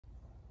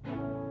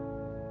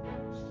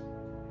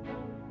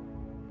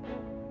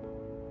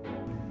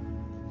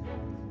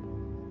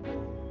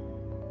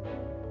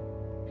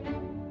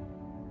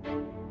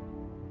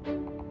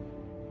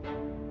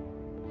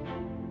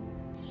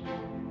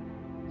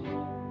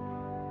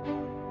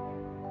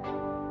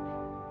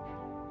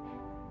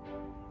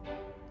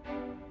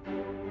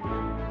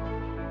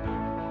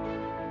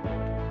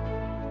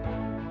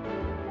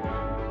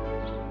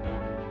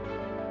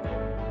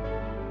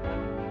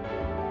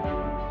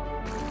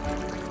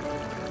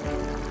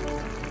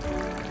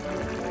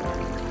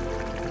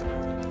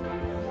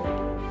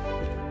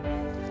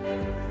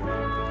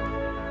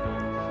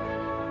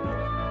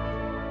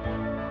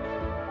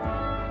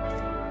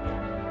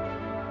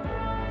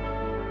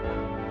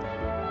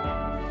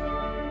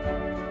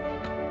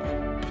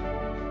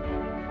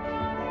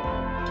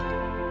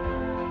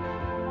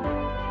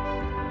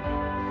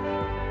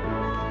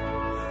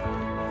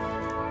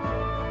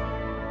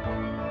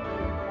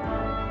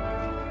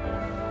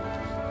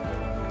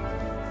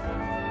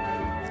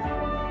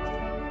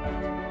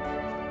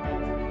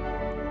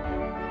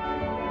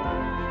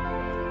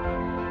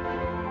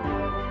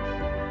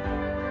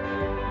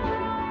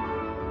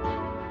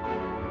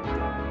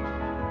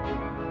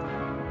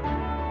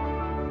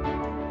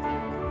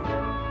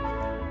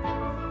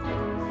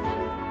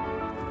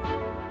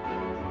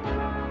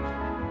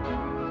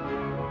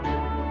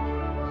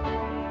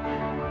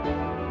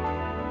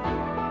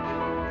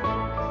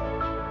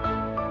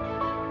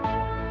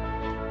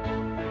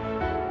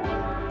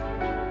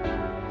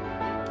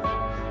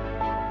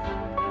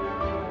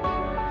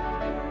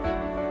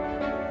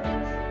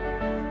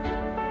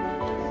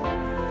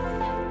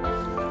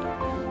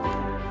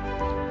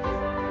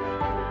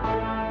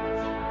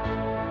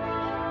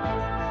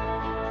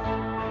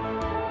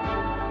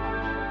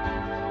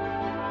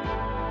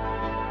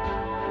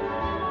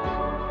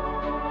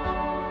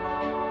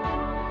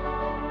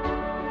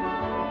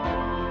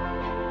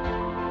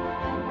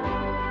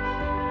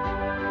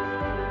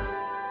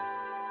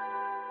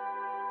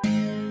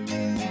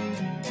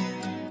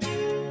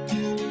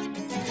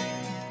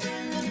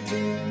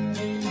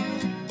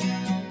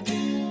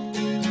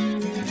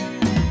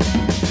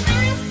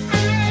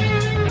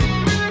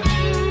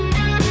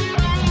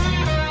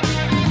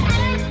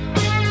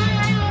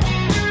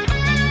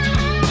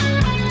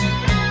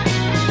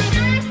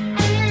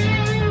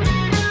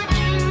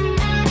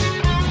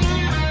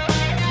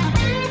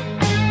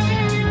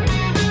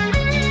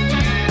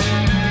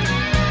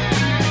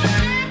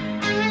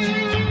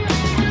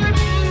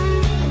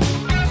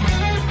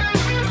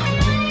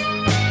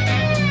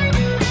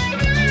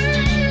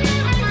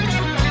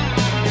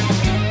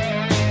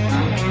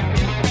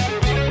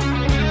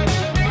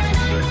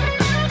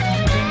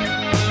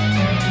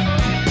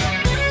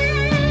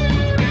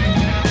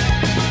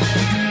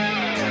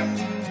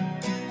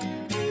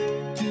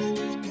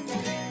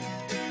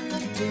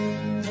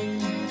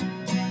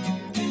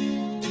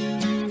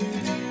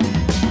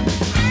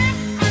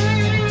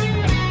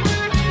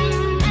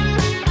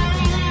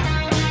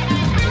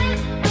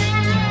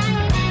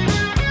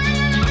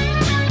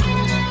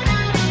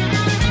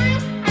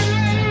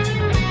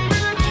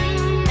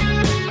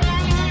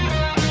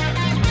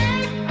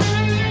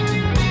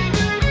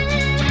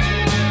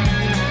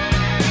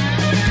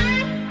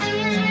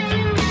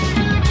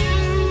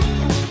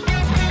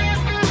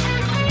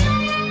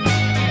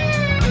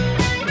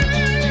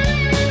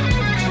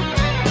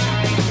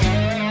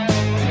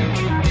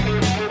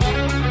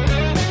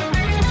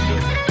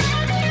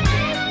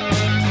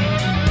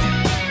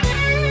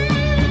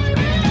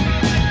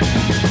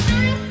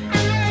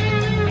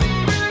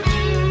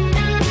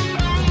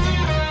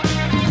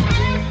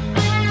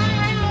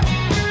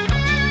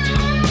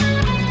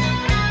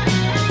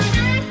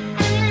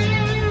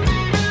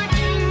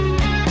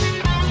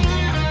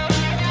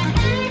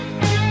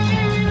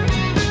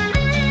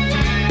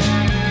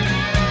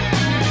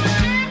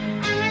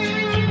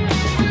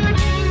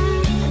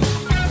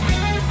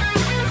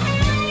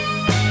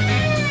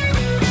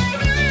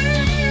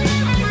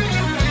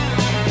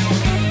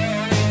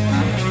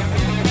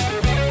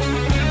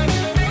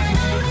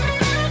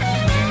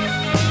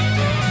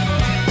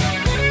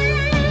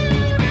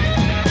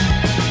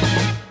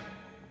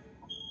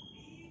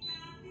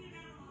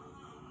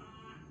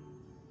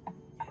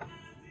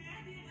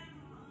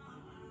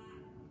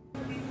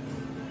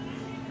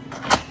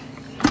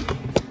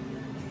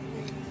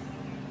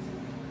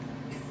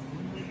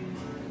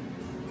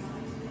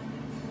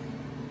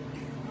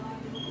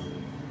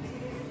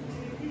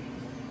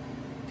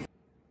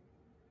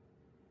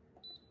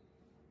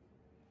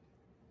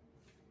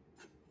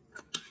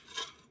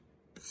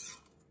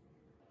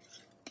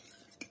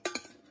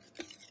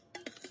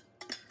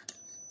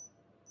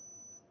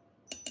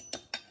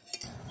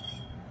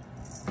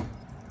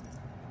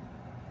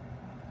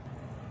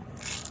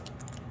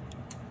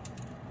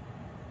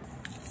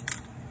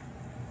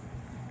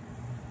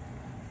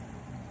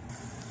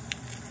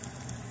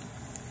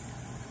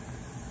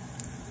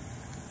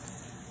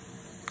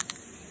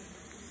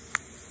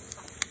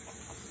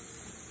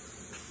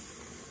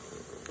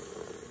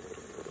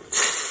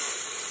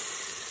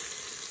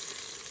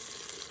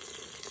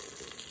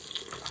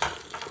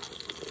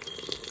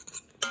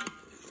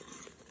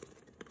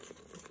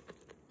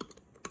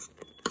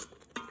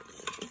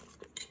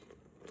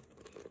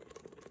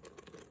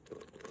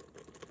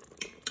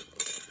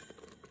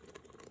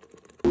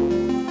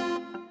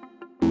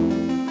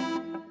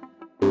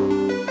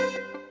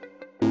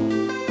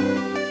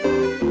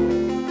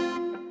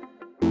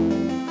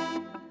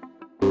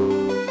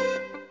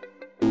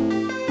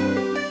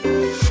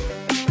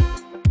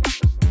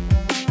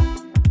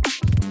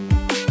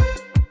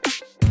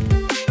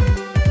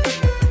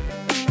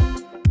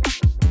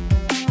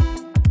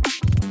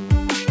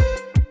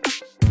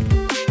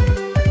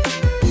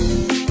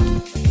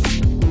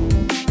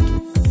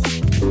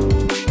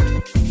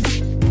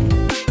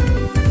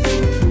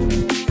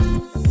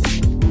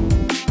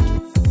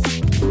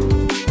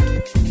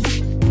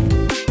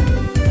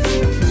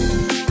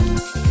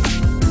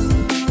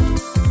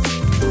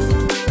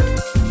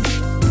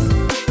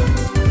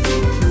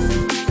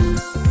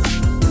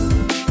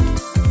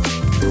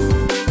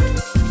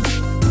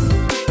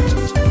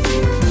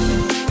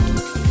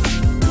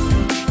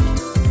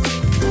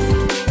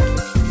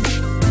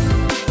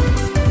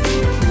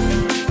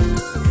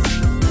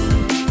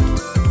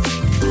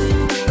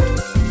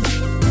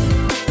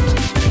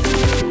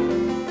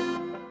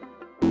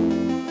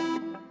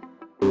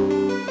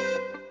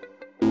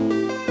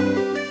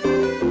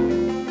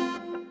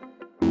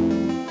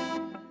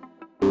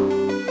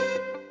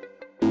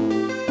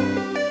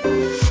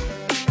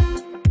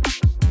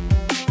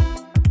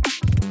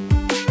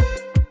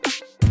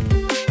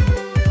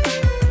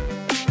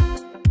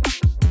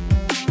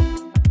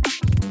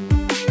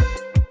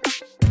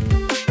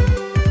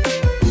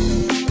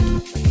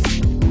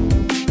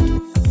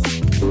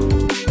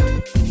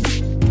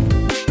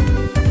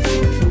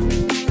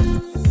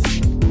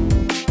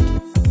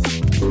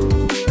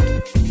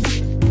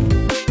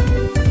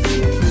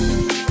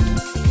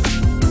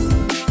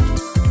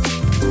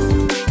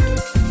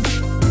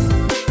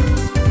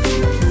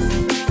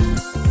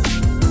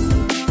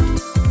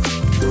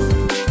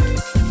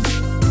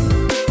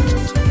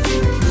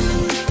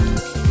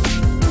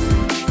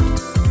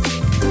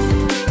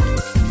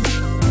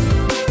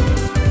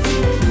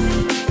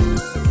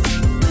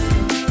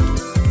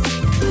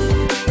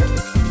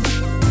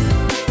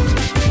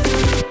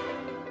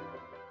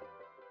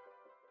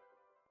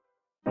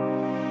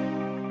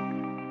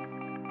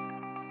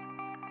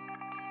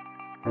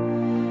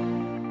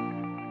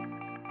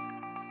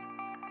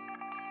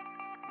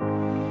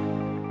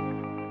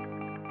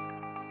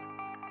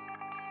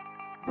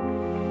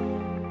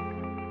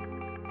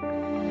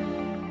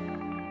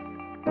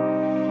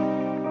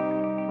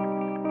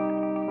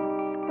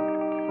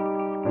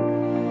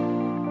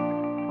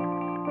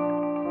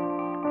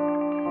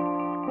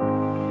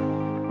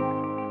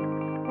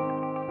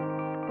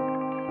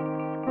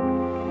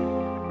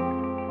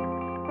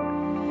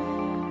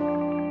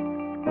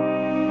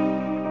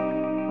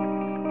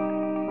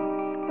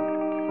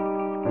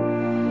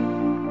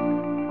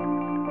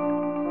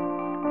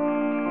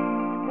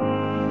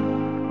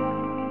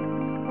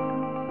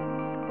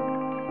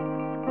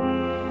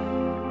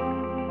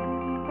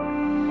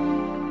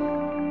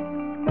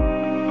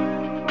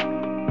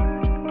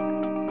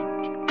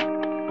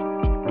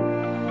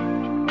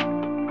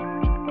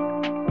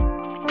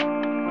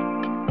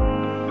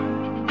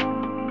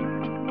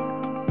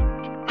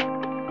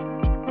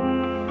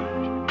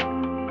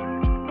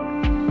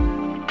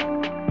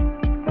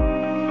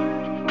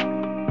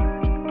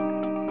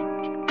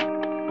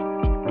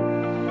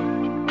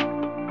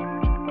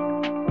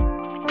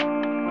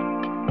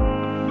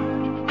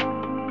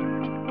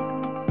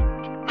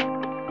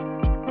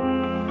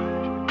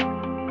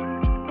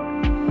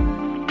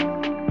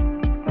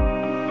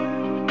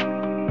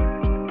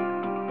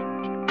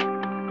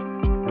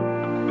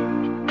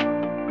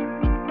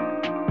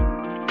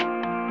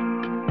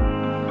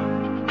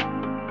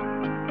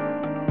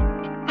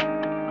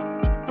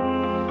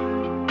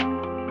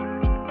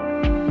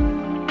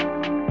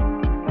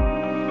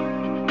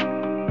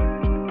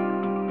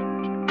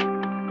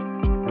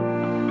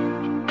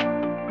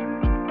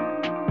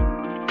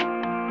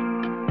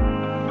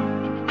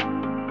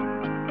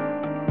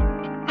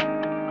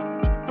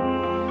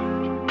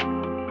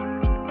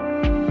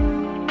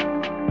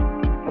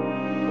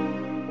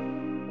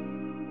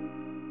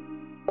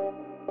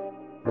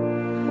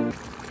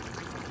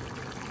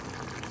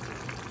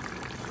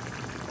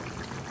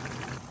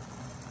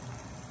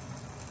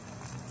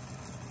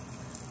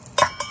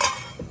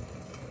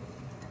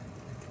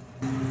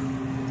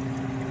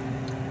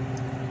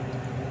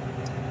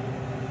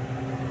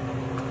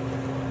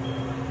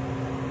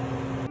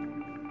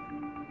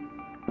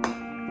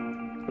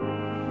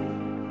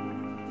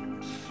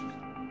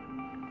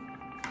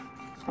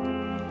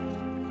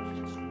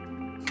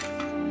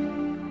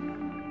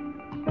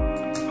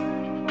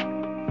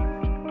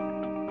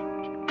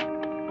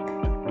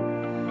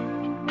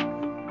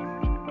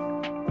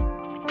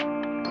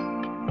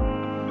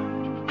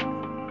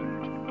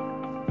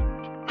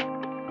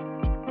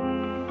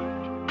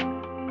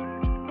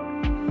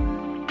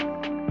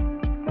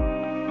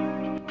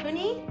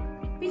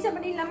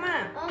பண்ணிக்கலாமா?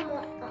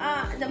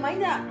 இந்த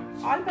மைதா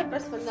all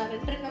purpose வந்து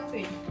 2 கப்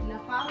வேணும். இல்ல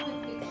பாவு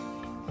இருக்கு.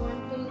 1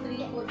 2 3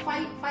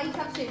 4 5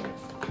 கப்ஸ் வேணும்.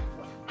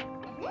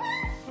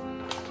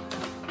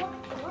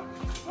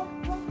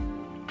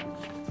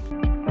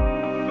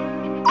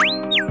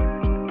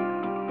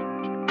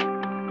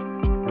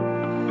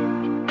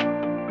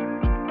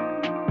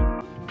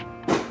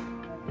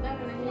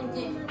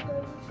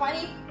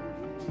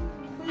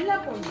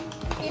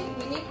 Okay,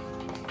 we need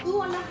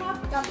 2.5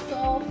 cups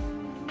of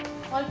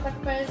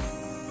all-purpose.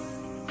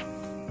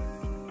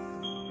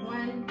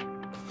 1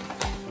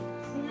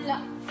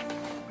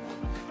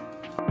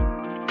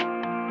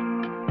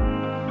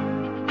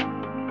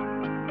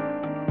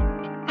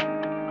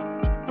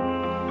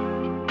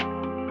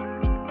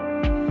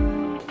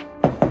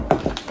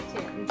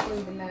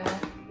 full.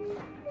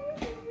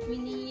 We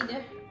need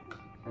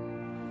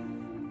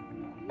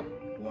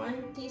 1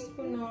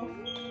 teaspoon of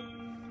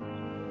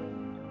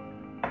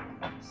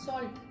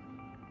salt.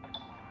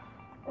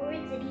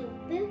 Already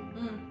open.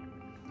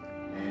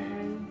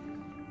 And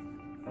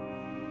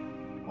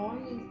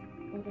oil.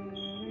 ஒரு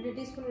 2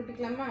 teaspoon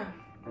விட்டுக்கலாமா?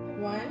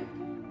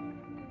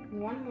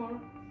 1 more.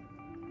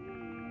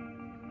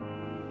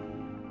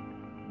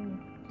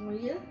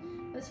 Oil.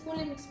 A spoon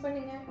mix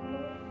பண்ணுங்க.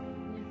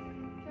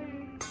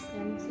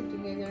 Yeah, mix it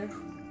together.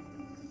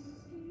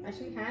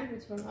 Actually, hand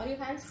which one? Are your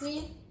hands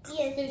clean?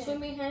 Yes. Can you show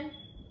me hand?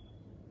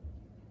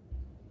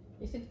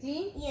 Is it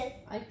clean? Yes.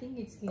 I think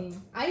it's clean.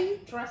 I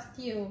trust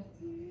you.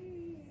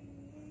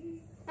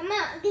 Amma,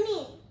 give me.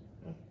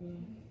 Okay.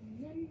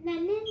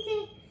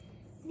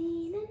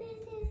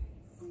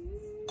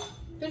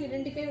 Tony,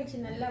 2 பேர் வச்சு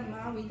நல்லா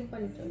மாவு இது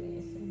பண்ணிட்டோம்.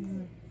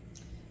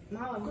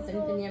 மாவு அப்படியே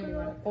தனித்தனியாக அப்படி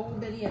வரும்,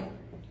 பவுடரியாக.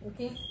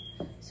 ஓகே,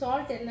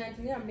 சால்ட் எல்லா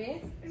இடத்துலையும் அப்படியே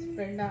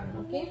ஸ்ப்ரெட் ஆகும்.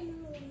 ஓகே,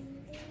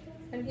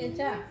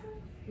 பண்ணியாச்சா?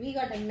 We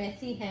got a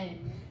messy hand.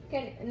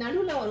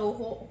 நடுவில் ஒரு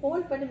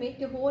ஹோல் பண்ணி make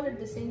a hole at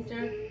the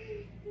center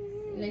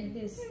like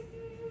this.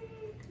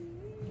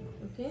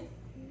 Okay,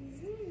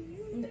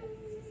 enough.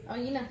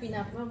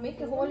 Make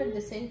a hole at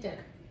the center.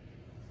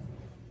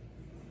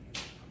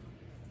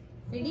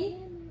 Ready?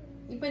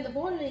 இப்போ இந்த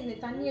ஹோல்ல இந்த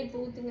தண்ணி எடுத்து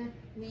ஊத்துங்க.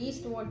 இந்த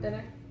ஈஸ்ட்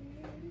வாட்டரை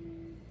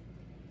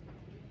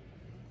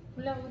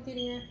ஃபுல்லா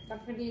ஊத்திடுங்க.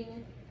 கப்படிங்க.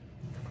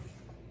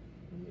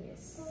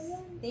 Yes.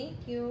 Thank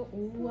you.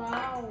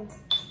 Wow.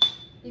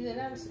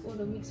 இதெல்லாம்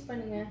ஒரு மிக்ஸ்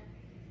பண்ணுங்க.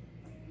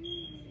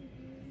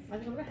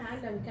 அதுக்கப்புறம்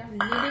hand அவுக்க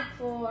knead it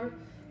for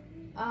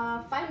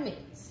 5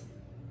 minutes.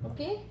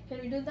 Okay? Can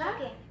we do that?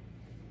 Okay.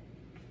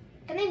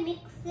 Can I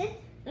mix it?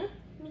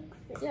 Mix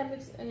it. Yeah,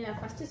 mix. Yeah,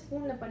 first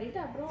spoon la பண்ணிட்டு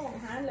அப்புறம்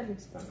hand la mix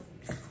பண்ணு.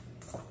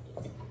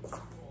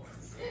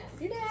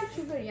 Did I add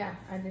sugar? Yeah,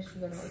 I added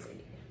sugar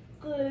already.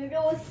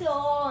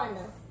 Croissant.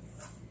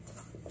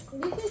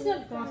 This is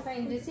not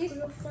croissant. This is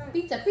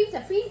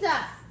pizza.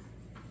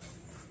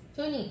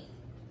 Tony,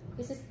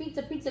 this is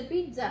pizza.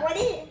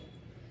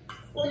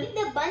 What is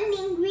the bun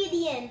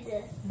ingredient?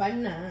 Bun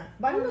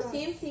is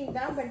same thing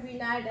da, but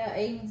we'll add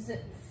eggs,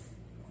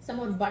 some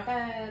more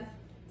butter.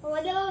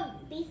 What about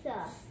pizza?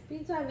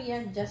 Pizza we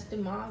add just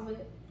maavu,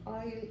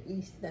 oil,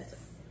 yeast. That's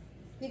it.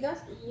 Because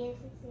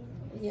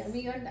yeah, we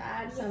got to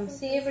add some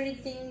savory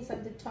things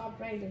at the top,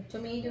 right? Like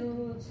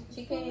tomatoes,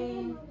 chicken.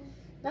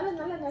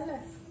 Nalla.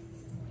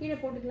 கீழே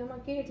போட்டுக்கலாமா?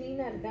 கீழே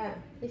clean-ஆ இருக்கா?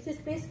 Is this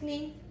place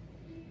clean?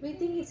 We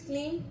think it's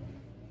clean.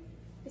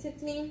 Is it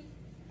clean?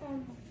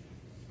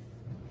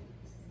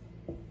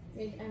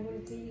 Wait, I'm going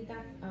to clean it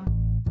up.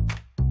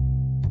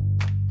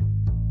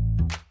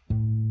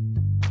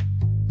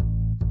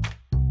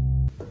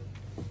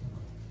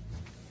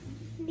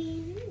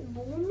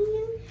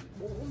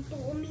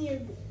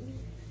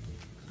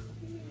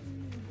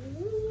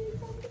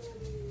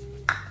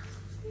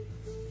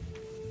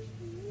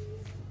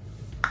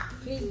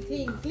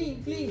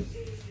 Clean.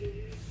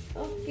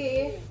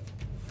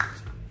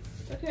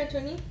 Okay,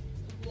 Tony?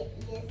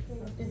 Yes.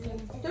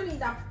 Tony,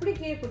 இது அப்படி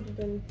கீழே போட்டு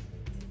Tony.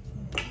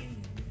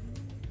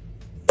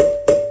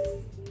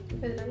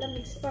 இப்போ நல்லா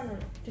மிக்ஸ்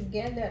பண்ணணும்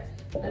together.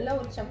 நல்லா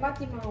ஒரு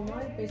சப்பாத்தி மாவு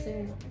மாதிரி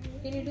பிசையணும்.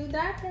 Can you do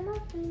that?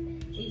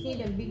 You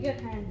need a bigger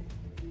hand.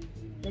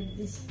 Like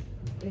this.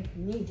 Like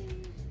need.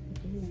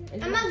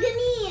 Amma, give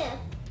me.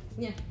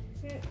 Yeah.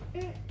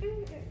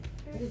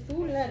 இது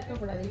தூள்லாம்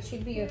இருக்கக்கூடாது. It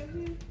should be a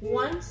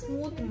one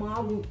smooth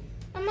மாவு.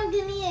 Amma,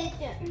 give me it.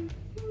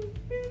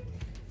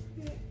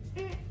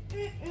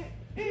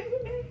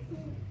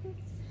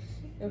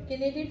 Okay,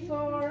 knead it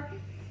for,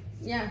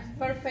 yeah,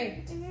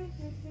 perfect.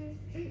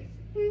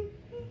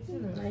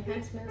 My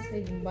hand smells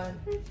like bun.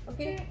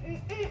 Okay.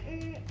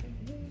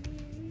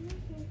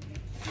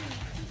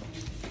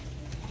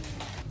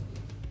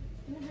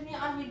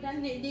 Are we done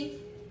kneading?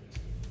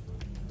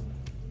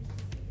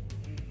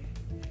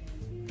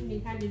 We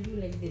had to do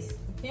like this.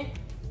 Okay.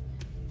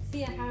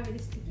 See, I have a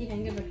very sticky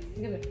hand.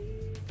 Give it.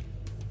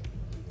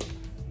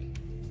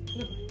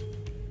 Look.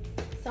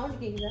 Sound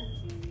கேக்குதா?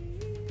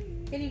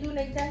 Can you do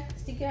like that?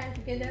 Stick your hand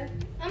together.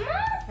 Amma.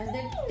 And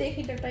then take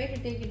it out. Try to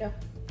take it out.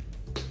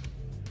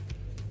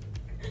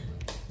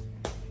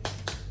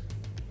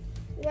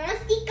 Wanna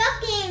stick a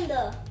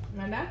candle?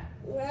 Nada?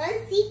 One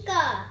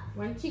Sika.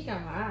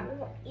 வஞ்சிக்காவா?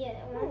 Yeah,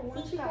 one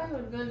one chica Sika.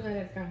 ஒரு girl வேற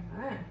இருக்காங்க.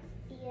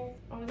 Yes.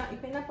 அவ்வளவுதான்.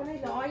 இப்போ என்ன பண்ணணும்?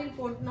 இந்த oil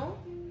போடணும்.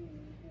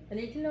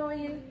 Little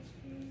oil.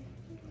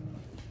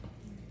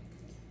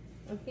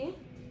 Okay.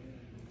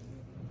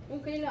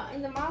 உங்க கையில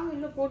இந்த மாவு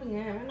உள்ள போடுங்க.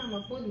 வேணாமா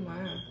போதுமா?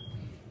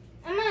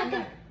 அம்மா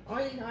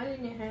ஆயில்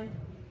in your hand.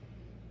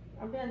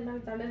 அப்படியே அந்த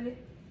மாதிரி தடவிட்டு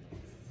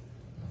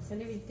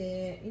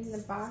இந்த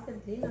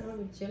பாத்திரத்திலே நம்ம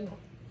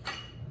வச்சிடணும்.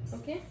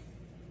 Okay.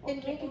 Then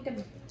make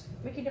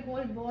it a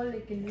whole ball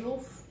like a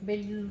loaf,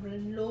 bed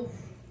loaf.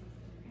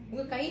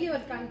 உங்க கையில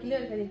ஒரு 1 கிலோ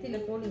இருக்க இதில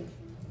போடுங்க.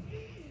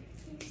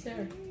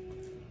 சரி.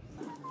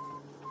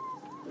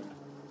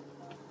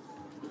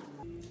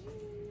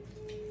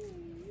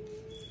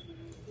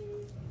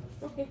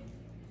 Okay.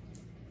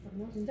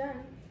 Almost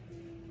done.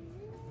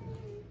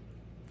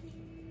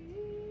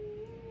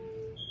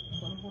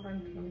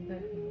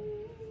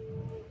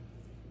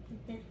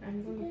 Okay, I'm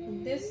going to put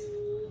this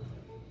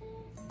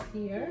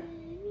here.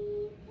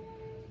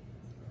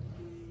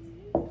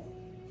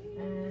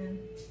 And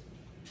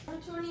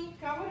Anthony,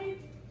 cover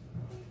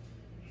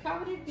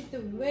it with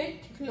a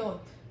wet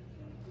cloth.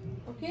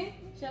 Okay,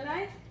 shall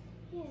I?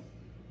 Yes.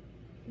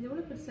 இது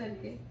எவ்வளவு பெருசா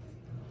இருக்கு.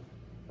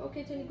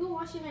 Okay, Tony, go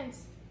wash your hands.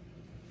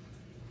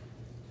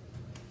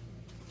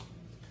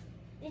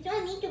 It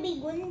don't need to be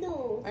gundu.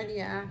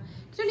 Yeah.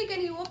 Tony, can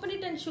you open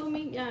it and show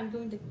me? Yeah, I'm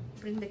going to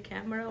bring the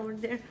camera over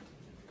there.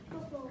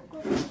 Go.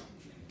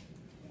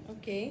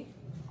 Okay.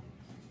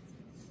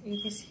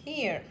 It is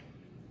here.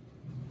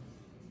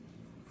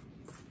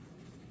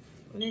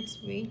 Let's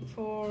wait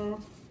for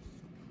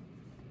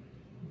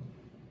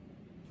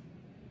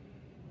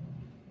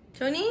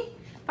Tony,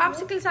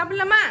 popsicle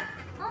சாப்பிடலாமா?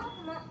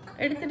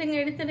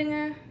 எடுத்துடுங்க.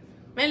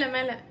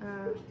 மேல.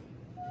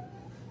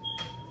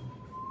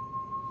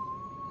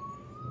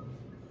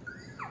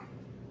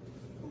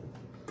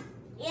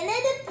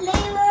 என்னது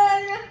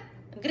flavour?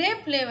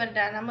 Grape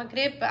ஃப்ளேவர்டா. நம்ம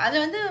grape. அது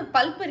வந்து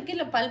bulb இருக்கு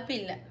இல்ல bulb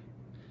இல்ல.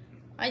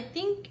 I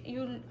think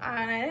you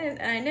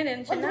என்ன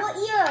நினைச்சேன்னா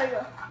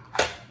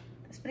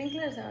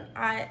sprinklers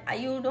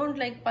you don't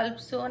like pulp,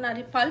 so நான்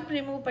pulp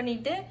remove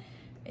பண்ணிட்டு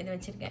இது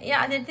வச்சிருக்கேன்.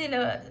 அது எடுத்து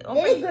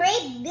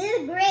This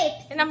grape.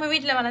 நம்ம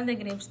வீட்ல வளர்ந்த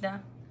grapes தான்.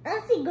 I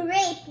see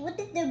grape. What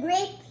is the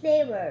grape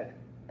flavor?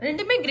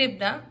 ரெண்டுமே grape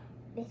தான்.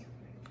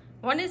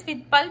 One is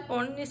with pulp,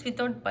 one is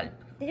without pulp.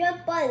 This is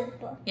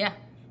pulp. Yeah.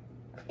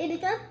 It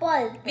is not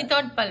pulp.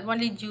 Without pulp,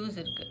 only juice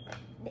இருக்கு.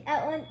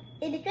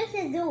 It is just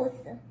a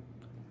juice.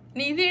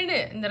 நீ இது எடு.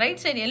 இந்த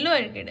right side yellow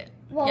இருக்கு.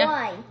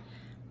 Why?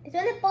 It's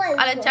only pulp.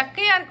 அல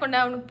சக்கையா இருக்கும்டா.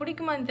 உனக்கு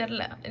பிடிக்குமான்னு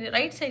தெரியல.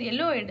 ரைட் சைடு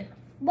yellow எடு.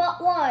 But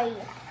why?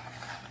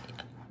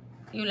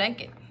 You like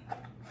it?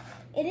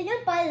 It is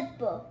not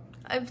pulp.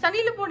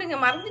 தண்ணியில போடுங்க.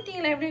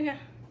 மறந்துட்டீங்களா எப்படிங்க?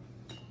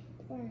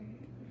 1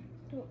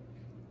 2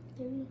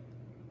 3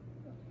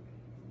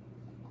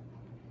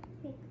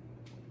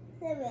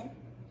 4 5 6 7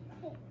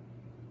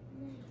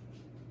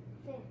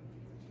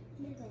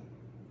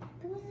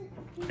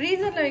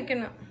 ஃப்ரீசர்ல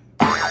வைக்கணும்.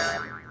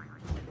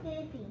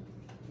 சரி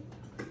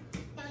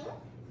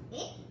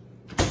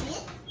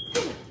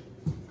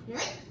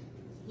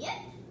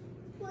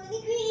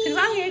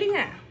வாங்க எடுங்க.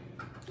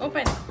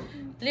 Open.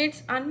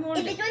 Let's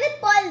unmould. It is only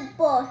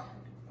pulp.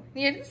 நீ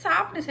எடுத்து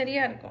சாப்பிடு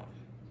சரியா இருக்கும்.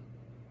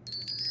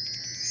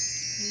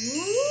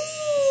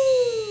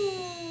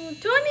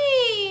 Tony,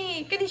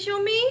 can you show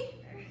me?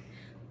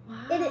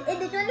 Wow. It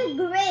is only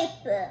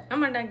grape.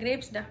 ஆமாடா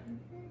grapes டா.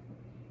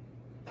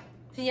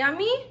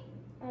 Yummy?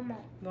 ஆமா.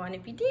 Bon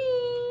appétit.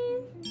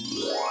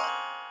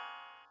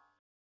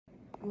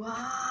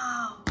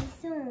 Wow.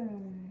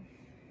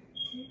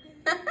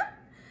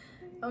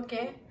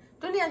 Okay.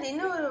 Tony, அது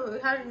இன்னும்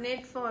have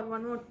net for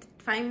 1 more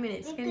 5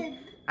 minutes.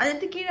 அதை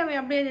எடுத்து கீழே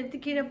அப்படியே எடுத்து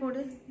கீழே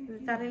போடு.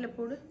 தரையில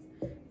போடு.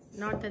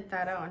 Not the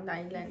tara on the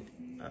island.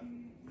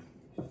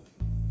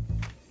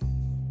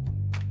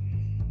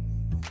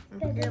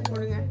 கீழே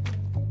போடுங்க.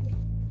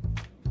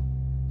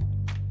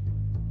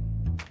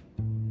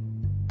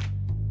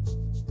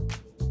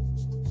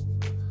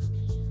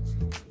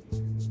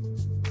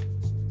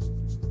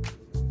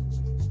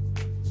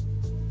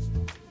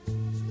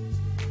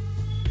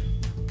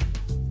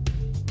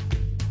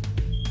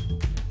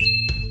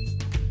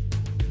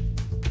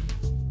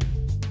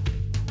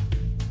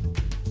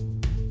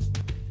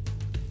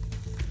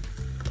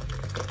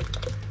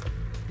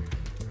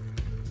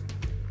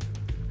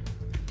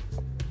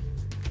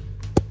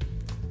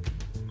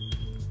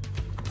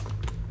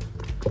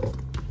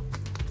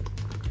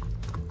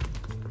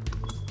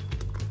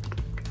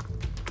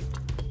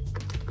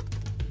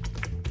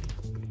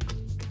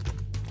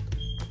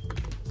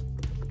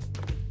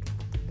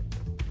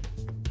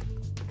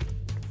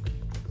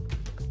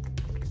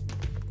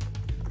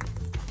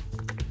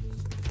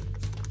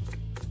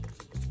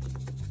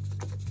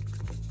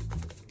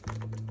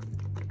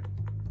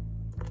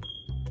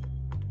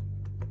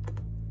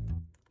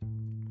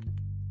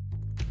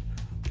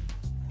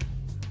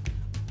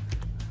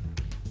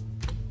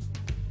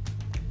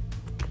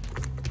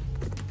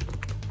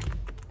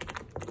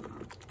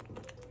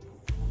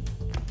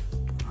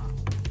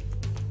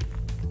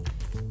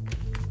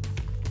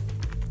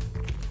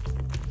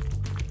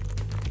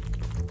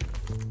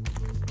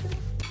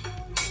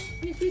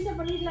 பீஸா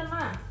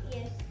பண்ணிடலாமா?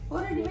 Yes.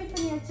 ஒரு டிவைட்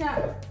பண்ணியாச்சா?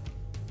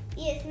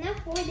 Yes, now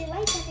 4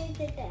 divide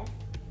பண்ணிட்டு.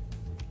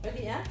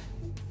 ரெடியா?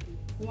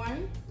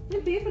 1 இந்த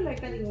பேப்பர்ல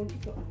வைக்காதீங்க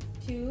ஒட்டிக்கோ.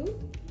 2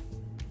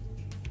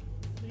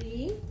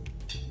 3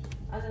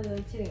 அத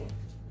வச்சிருங்க.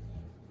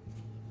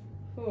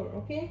 4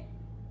 ஓகே.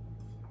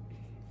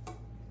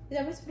 இத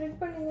அப்படியே ஸ்ப்ரெட்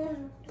பண்ணுங்க.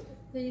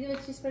 இது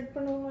வச்சு ஸ்ப்ரெட்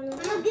பண்ணுவோமா?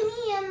 Mama, give me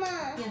Mama.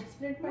 Yeah,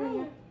 spread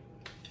பண்ணுங்க.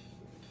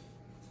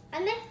 I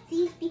like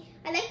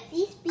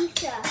these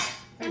pizza.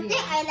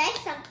 Sometimes I like,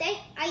 sometimes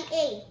I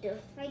ate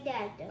like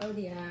that.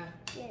 அப்படியா?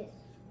 Yes.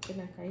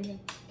 என்ன கையில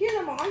கீழ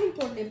நம்ம ஆயில்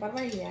போடல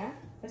பரவாயில்லையா?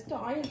 ஃபர்ஸ்ட்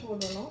ஆயில்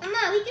போடணும்.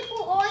 Mama, we can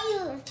put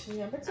oil.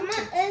 Yeah, but Mama,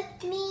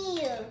 it's me.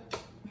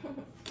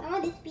 I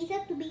want this pizza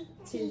to be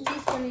cheese.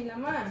 Cheese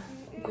பண்ணிடலாமா?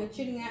 இது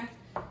வச்சிடுங்க.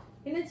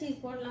 என்ன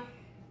சீஸ் போடலாம்?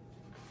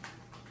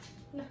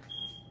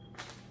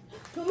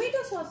 டொமேட்டோ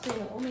சாஸ்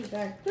வேணும். Oh my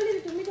God.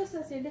 Tomato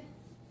sauce எடு.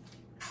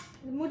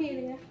 இது மூடி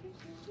எடுங்க.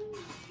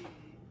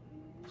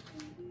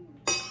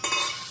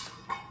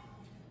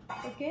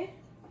 Okay.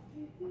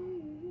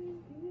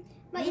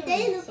 But it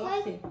doesn't look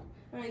like.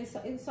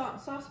 இது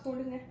சாஸ்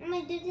போடுங்க. Mama,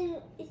 it doesn't.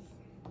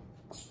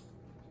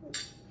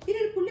 இது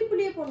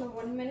புளியே போடணும்.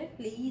 1 minute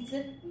please.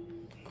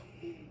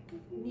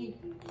 Need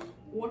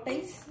what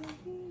ice?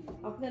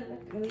 அப்பதான்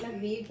நல்லா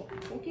வேகும்.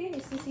 Okay,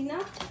 is this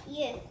enough?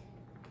 Yes.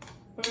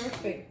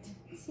 Perfect.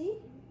 See?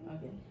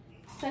 Okay.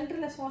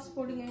 சென்டர்ல சாஸ்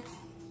போடுங்க.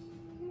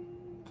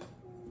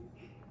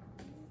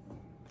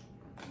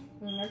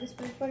 நல்லா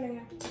ஸ்ப்ரெட்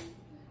பண்ணுங்க.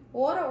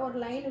 ஒரு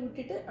லைன்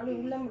விட்டுட்டு அப்படியே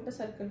உள்ள மட்டும்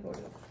சர்க்கிள்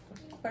போடுங்க.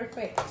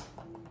 Perfect.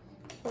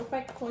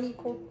 Perfect.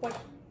 Perfect.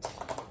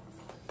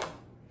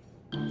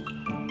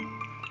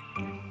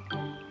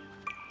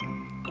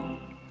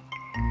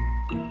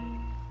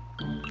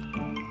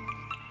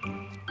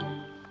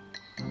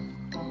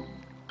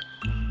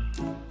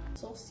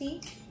 See,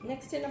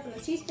 next என்ன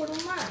பண்ணலாம்? சீஸ்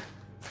போடுவோமா?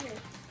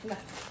 இல்ல.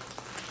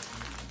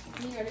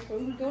 நீங்க எடுத்து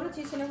உங்களுக்கு எவ்வளவு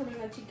சீஸ் என்ன போடுங்க?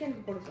 நான் சிக்கன்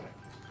போடுறேன்.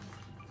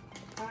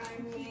 I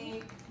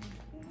make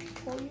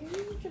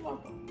கொஞ்சமா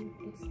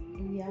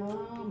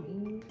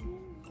yummy.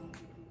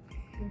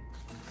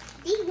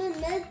 These will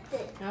melt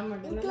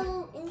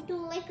into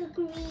like a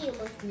cream.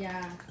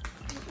 Yeah.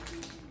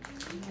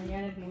 I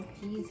added more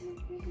cheese.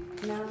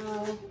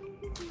 Now.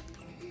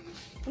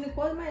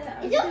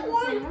 Is it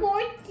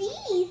more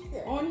cheese?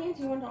 Onions?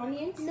 You want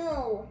onions? No.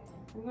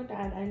 I'm going to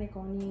add. I like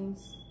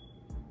onions.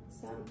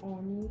 Some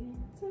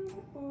onions.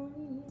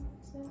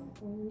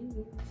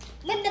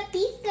 But the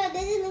pizza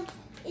doesn't look.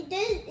 It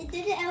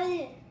doesn't have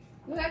it.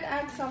 You got to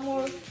add some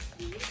more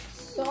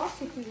sauce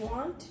if you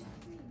want.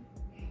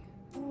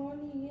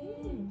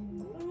 Onion.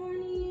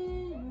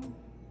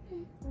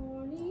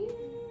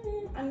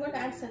 I'm going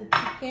to add some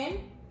chicken.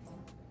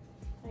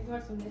 I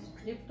got some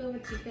leftover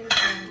chicken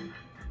from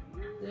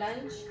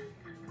lunch,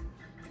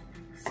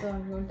 so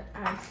I'm going to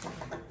add some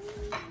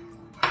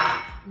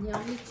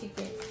yummy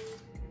chicken.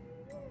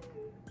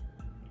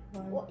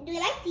 Do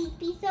you like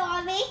pizza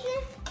always?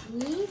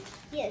 Me?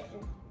 Yes.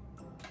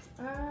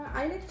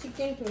 I like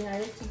chicken too. I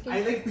like chicken. I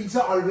like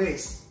pizza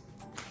always.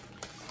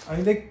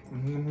 I like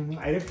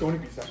Tony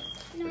pizza.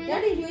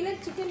 Daddy, do you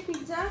like chicken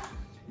pizza?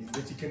 Is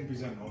the chicken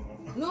pizza? No.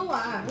 No,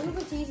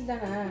 உங்களுக்கு cheese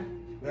தானா?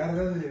 வேற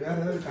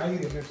ஏதாவது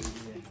காய்கறி என்ன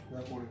செய்வீங்க?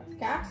 நான் போடுங்க.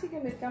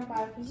 Capsicum இருக்கா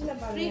பாரு, ஃப்ரிட்ஜ்ல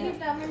பாருங்க.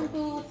 Preheat oven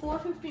to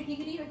 450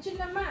 degree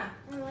வச்சிடலாமா?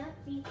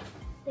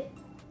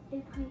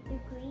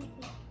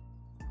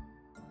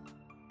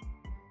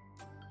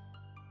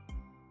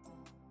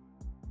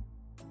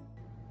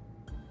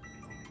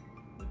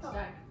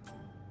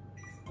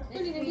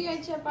 இது ரெடி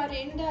ஆயிடுச்சா பாரு,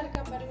 எண்டா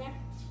இருக்கா பாருங்க.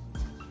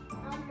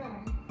 ஆமா.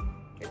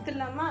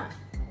 எடுத்துடலாமா?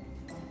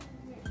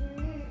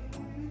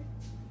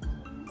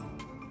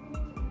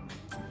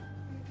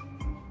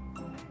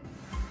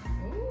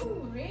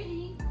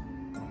 Ready.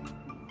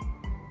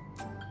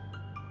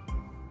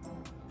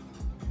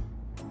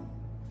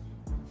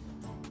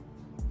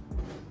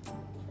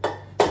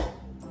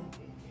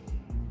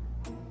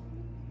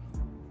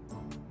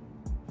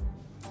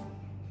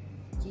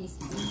 Cheese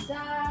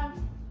pizza.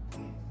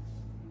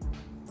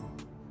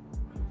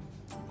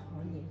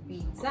 Onion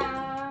pizza.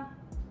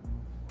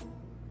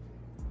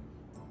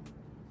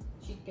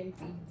 Chicken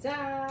pizza.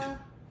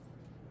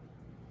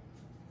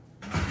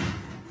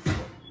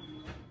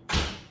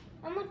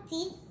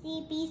 Cheesy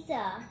pizza.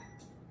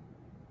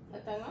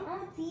 Atanga?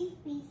 Cheese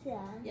pizza.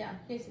 Yeah,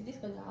 yes, it is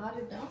கொஞ்சம்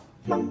ஆறுதா.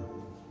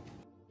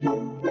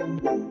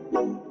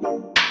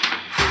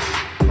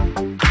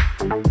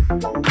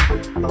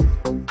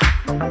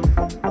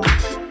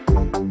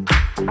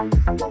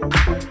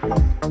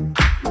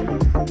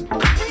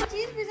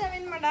 Cheese pizza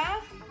வேணுமாடா?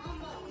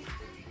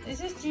 This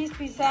is cheese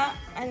pizza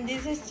and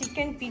this is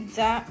chicken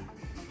pizza.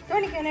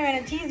 உனக்கு என்ன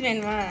வேணும்? cheese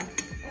வேணுமா?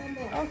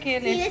 Okay,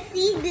 let's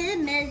see the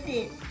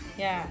melted.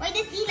 Yeah. Why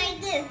does he like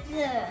this?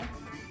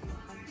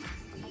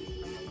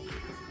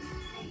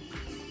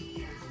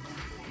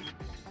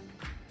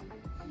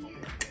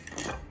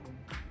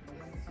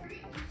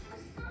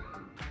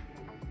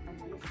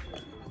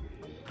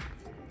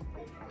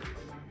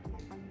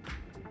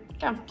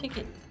 Come, take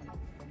it.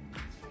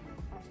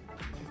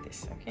 Like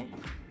this, okay?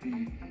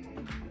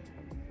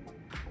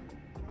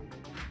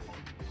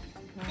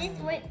 It's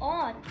way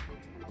on.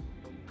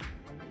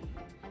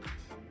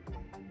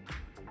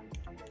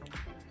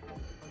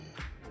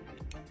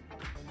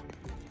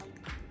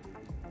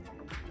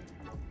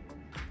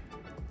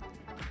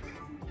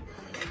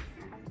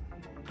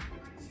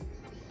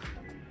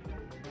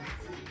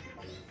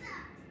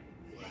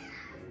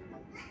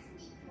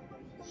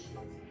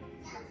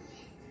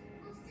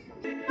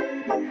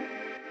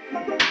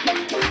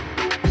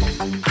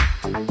 Thank you.